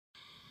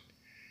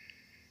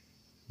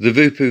The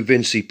Voopoo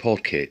Vinci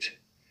Pod Kit.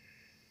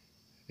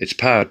 It's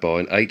powered by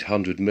an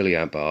 800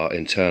 mAh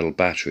internal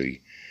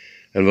battery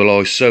and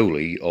relies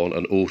solely on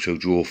an auto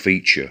draw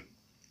feature.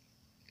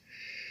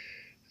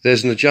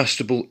 There's an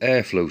adjustable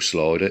airflow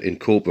slider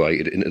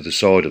incorporated into the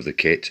side of the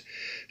kit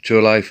to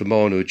allow for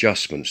minor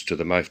adjustments to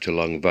the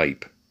mouth-to-lung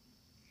vape.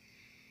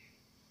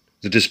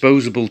 The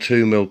disposable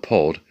 2mm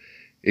pod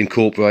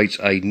incorporates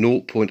a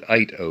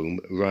 0.8 ohm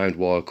round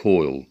wire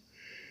coil,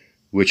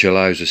 which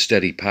allows a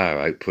steady power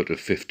output of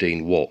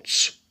 15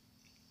 watts.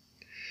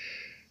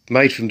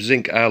 Made from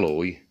zinc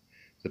alloy,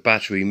 the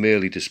battery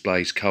merely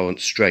displays current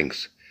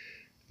strength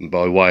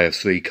by way of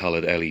 3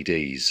 coloured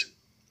LEDs.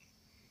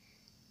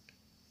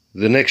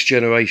 The next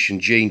generation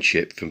gene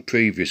chip from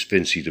previous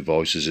Vinci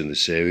devices in the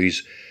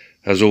series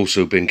has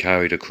also been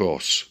carried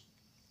across.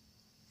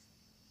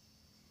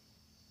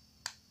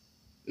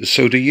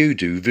 So do you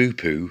do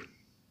Voopoo?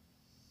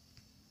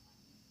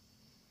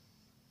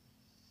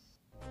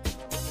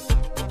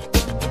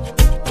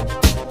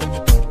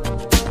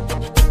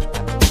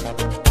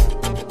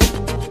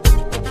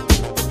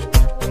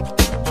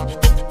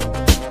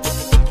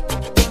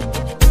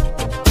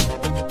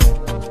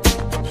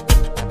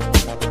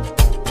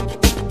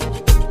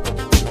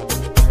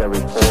 Every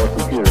 4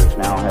 computers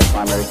now have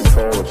primary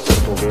control of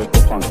critical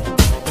vehicle functions.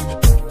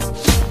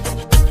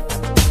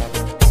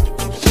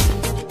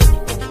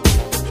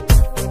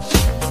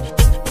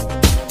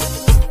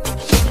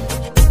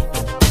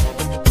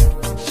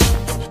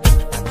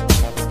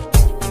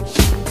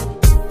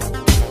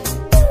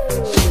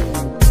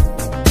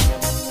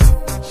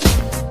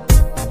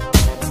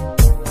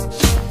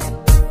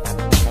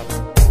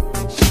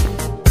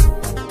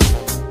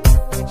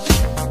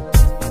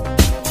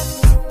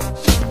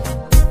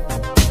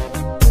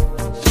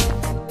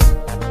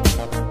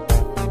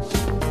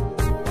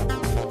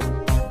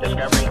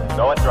 Discovery,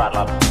 go at throttle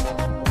up.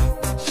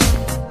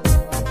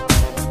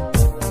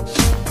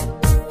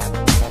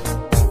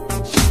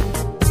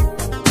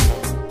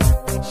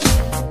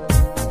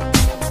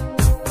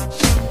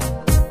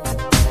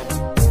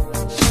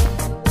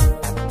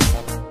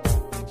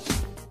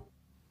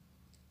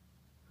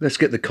 Let's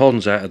get the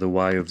cons out of the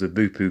way of the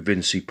Voopoo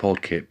Vinci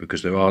Pod Kit,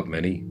 because there aren't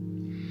many.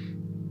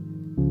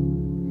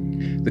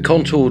 The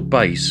contoured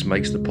base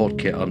makes the pod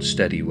kit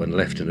unsteady when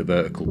left in a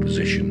vertical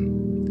position.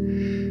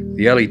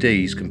 The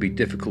LEDs can be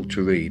difficult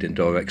to read in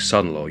direct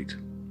sunlight,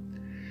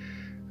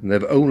 and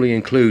they've only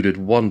included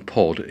one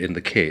pod in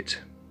the kit.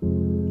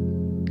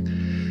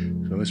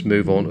 So let's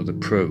move on to the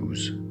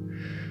pros.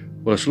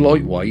 Well, it's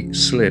lightweight,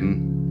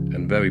 slim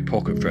and very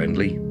pocket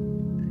friendly,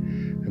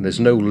 and there's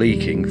no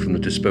leaking from the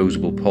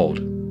disposable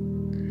pod.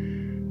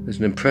 There's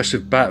an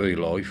impressive battery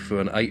life for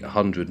an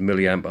 800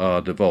 mAh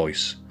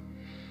device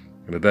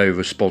and a very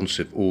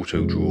responsive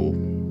auto draw.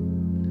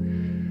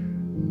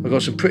 I've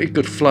got some pretty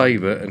good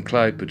flavour and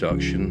cloud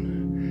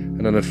production,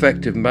 and an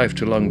effective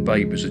mouth-to-lung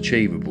vape is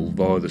achievable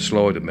via the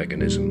slider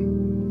mechanism.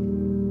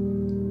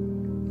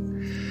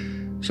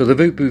 So the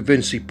Voopoo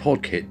Vinci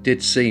Pod Kit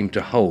did seem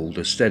to hold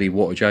a steady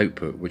wattage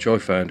output, which I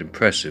found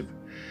impressive,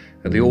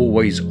 and the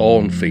always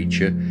on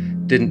feature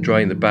didn't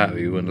drain the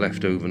battery when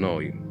left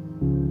overnight.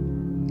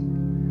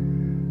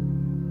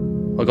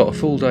 I got a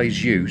full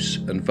day's use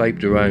and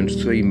vaped around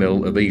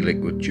 3ml of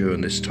e-liquid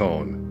during this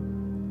time,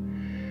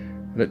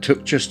 and it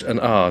took just an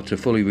hour to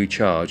fully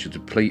recharge a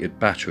depleted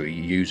battery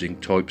using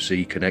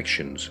Type-C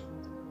connections.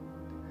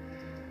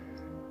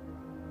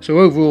 So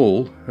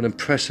overall, an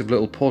impressive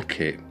little pod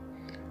kit.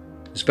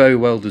 It's very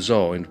well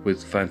designed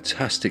with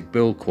fantastic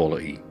build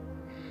quality.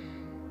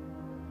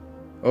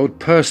 I would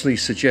personally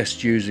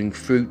suggest using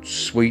fruits,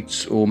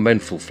 sweets or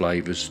menthol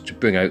flavours to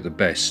bring out the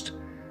best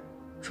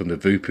from the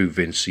Voopoo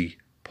Vinci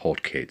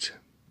Pod Kit.